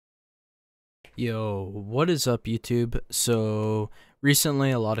Yo, what is up, YouTube? So,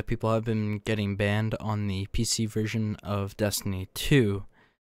 recently a lot of people have been getting banned on the PC version of Destiny 2,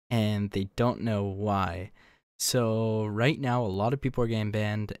 and they don't know why. So, right now a lot of people are getting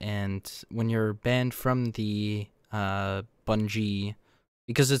banned, and when you're banned from the Bungie,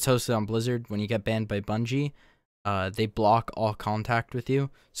 because it's hosted on Blizzard, when you get banned by Bungie, they block all contact with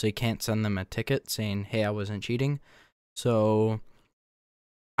you, so you can't send them a ticket saying, hey, I wasn't cheating. So,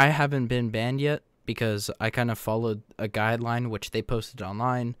 I haven't been banned yet because I kind of followed a guideline which they posted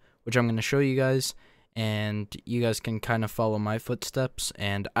online, which I'm going to show you guys, and you guys can kind of follow my footsteps.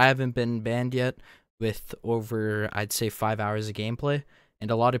 And I haven't been banned yet with over, I'd say, 5 hours of gameplay,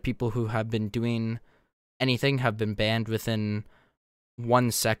 and a lot of people who have been doing anything have been banned within 1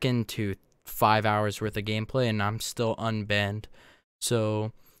 second to 5 hours worth of gameplay, and I'm still unbanned.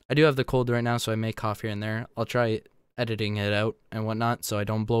 So I do have the cold right now, so I may cough here and there. I'll try editing it out and whatnot so I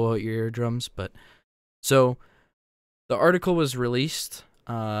don't blow out your eardrums. But so the article was released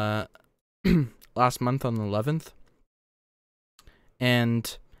last month on the 11th,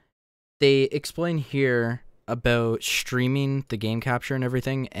 and they explain here about streaming the game capture and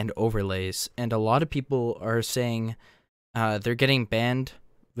everything and overlays, and a lot of people are saying they're getting banned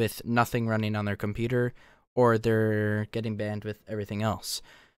with nothing running on their computer, or they're getting banned with everything else.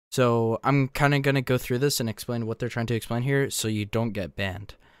 So I'm kind of going to go through this and explain what they're trying to explain here so you don't get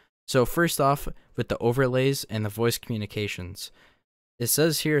banned. So first off, with the overlays and the voice communications, it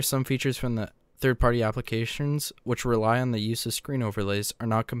says here some features from the third-party applications which rely on the use of screen overlays are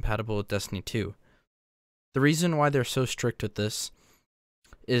not compatible with Destiny 2. The reason why they're so strict with this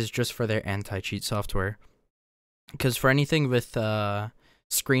is just for their anti-cheat software. Because for anything with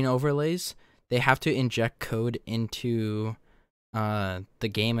screen overlays, they have to inject code into the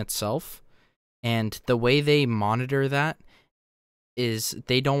game itself, and the way they monitor that is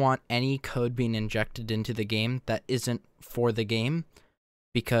they don't want any code being injected into the game that isn't for the game,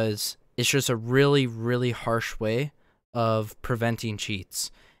 because it's just a really harsh way of preventing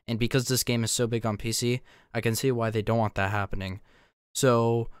cheats. And because this game is so big on PC, I can see why they don't want that happening.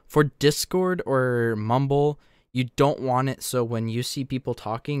 So for Discord or Mumble, you don't want it so when you see people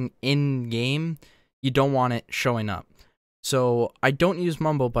talking in game, you don't want it showing up. So I don't use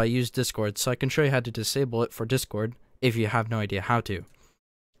Mumble, but I use Discord, so I can show you how to disable it for Discord if you have no idea how to.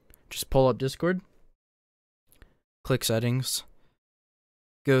 Just pull up Discord, click settings,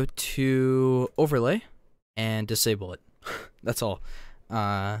 go to overlay, and disable it. That's all.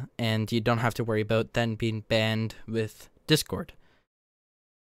 And you don't have to worry about then being banned with Discord.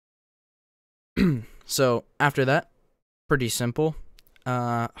 So after that, pretty simple.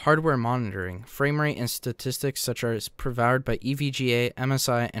 Hardware monitoring. Frame rate and statistics such as provided by EVGA,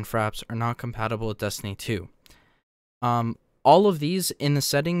 MSI, and Fraps are not compatible with Destiny 2. All of these in the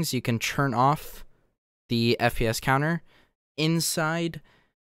settings, you can turn off the FPS counter. Inside,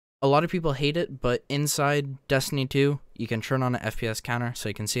 a lot of people hate it, but inside Destiny 2, you can turn on an FPS counter so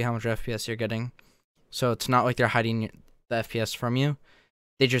you can see how much FPS you're getting. So it's not like they're hiding the FPS from you.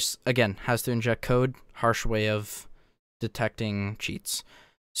 They just, again, has to inject code, harsh way of detecting cheats.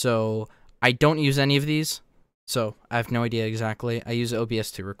 So I don't use any of these, so I have no idea exactly. I use OBS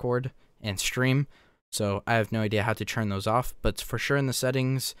to record and stream, so I have no idea how to turn those off, but for sure in the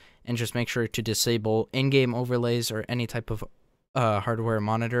settings, and just make sure to disable in-game overlays or any type of hardware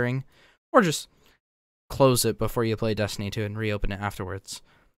monitoring, or just close it before you play Destiny 2 and reopen it afterwards.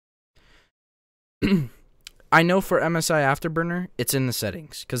 I know for MSI Afterburner, it's in the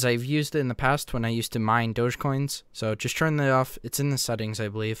settings, because I've used it in the past when I used to mine Dogecoins. So just turn that off. It's in the settings, I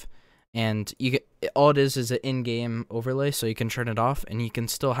believe. And you get, all it is an in-game overlay, so you can turn it off, and you can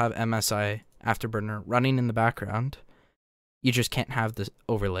still have MSI Afterburner running in the background. You just can't have the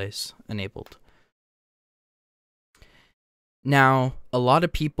overlays enabled. Now, a lot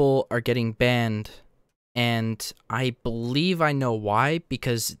of people are getting banned, and I believe I know why,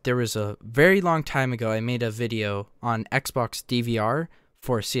 because there was a very long time ago I made a video on Xbox DVR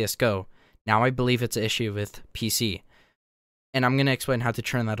for CSGO. Now I believe it's an issue with PC, and I'm going to explain how to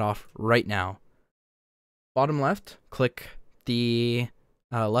turn that off right now. Bottom left, click the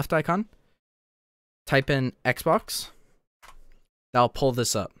left icon, type in Xbox, that'll pull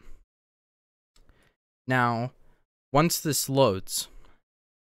this up. Now, once this loads,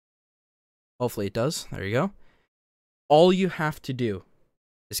 hopefully it does. There you go. All you have to do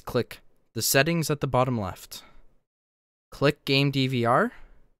is click the settings at the bottom left. Click Game DVR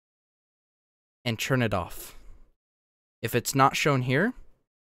and turn it off. If it's not shown here,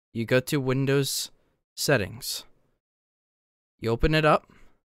 you go to Windows Settings. You open it up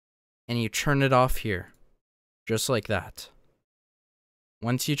and you turn it off here. Just like that.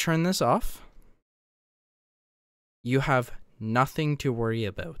 Once you turn this off, you have nothing to worry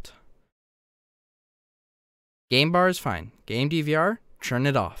about. Game bar is fine. Game DVR, turn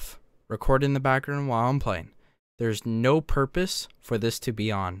it off. Record in the background while I'm playing. There's no purpose for this to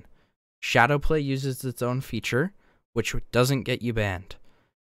be on. Shadowplay uses its own feature, which doesn't get you banned.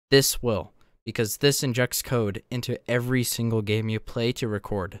 This will, because this injects code into every single game you play to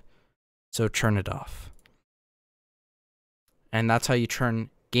record. So turn it off. And that's how you turn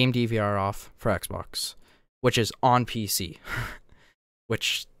Game DVR off for Xbox, which is on PC,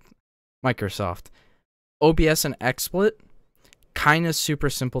 which Microsoft. OBS and XSplit, kind of super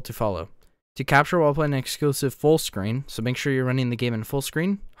simple to follow. To capture while playing an exclusive full screen, so make sure you're running the game in full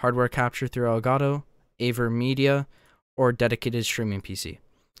screen, hardware capture through Elgato, AverMedia, or dedicated streaming PC.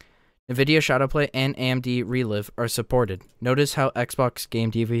 NVIDIA Shadowplay and AMD Relive are supported. Notice how Xbox Game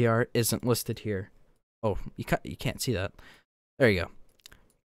DVR isn't listed here. Oh, you can't see that. There you go.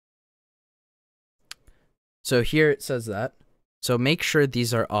 So here it says that. So make sure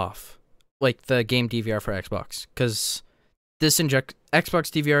these are off, like the Game DVR for Xbox, because this Xbox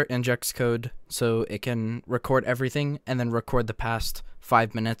DVR injects code so it can record everything and then record the past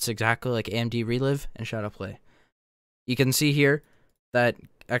 5 minutes exactly like AMD Relive and Shadowplay. You can see here that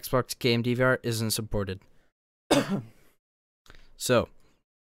Xbox Game DVR isn't supported. So,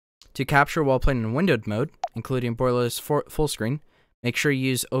 to capture while playing in windowed mode, including borderless full screen, make sure you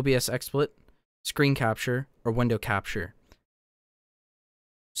use OBS XSplit, screen capture, or window capture.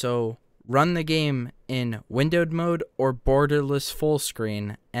 So, run the game in windowed mode or borderless full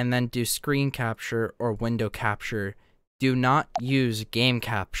screen, and then do screen capture or window capture. Do not use game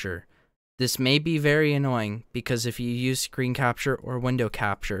capture. This may be very annoying because if you use screen capture or window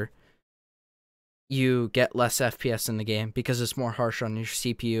capture, you get less FPS in the game because it's more harsh on your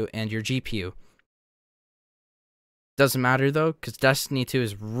CPU and your GPU. Doesn't matter though, because Destiny 2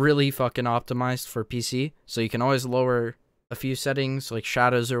 is really fucking optimized for PC, so you can always lower a few settings like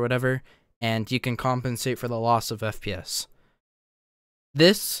shadows or whatever, and you can compensate for the loss of FPS.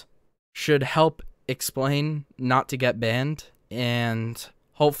 This should help explain not to get banned, and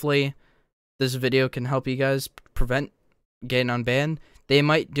hopefully this video can help you guys prevent getting unbanned. They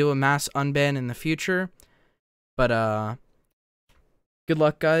might do a mass unban in the future, but good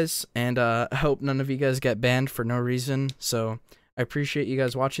luck guys, and I hope none of you guys get banned for no reason. So I appreciate you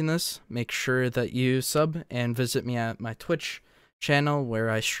guys watching this. Make sure that you sub and visit me at my Twitch channel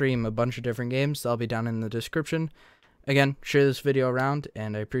where I stream a bunch of different games. That'll be down in the description. Again, share this video around,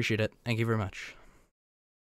 and I appreciate it. Thank you very much.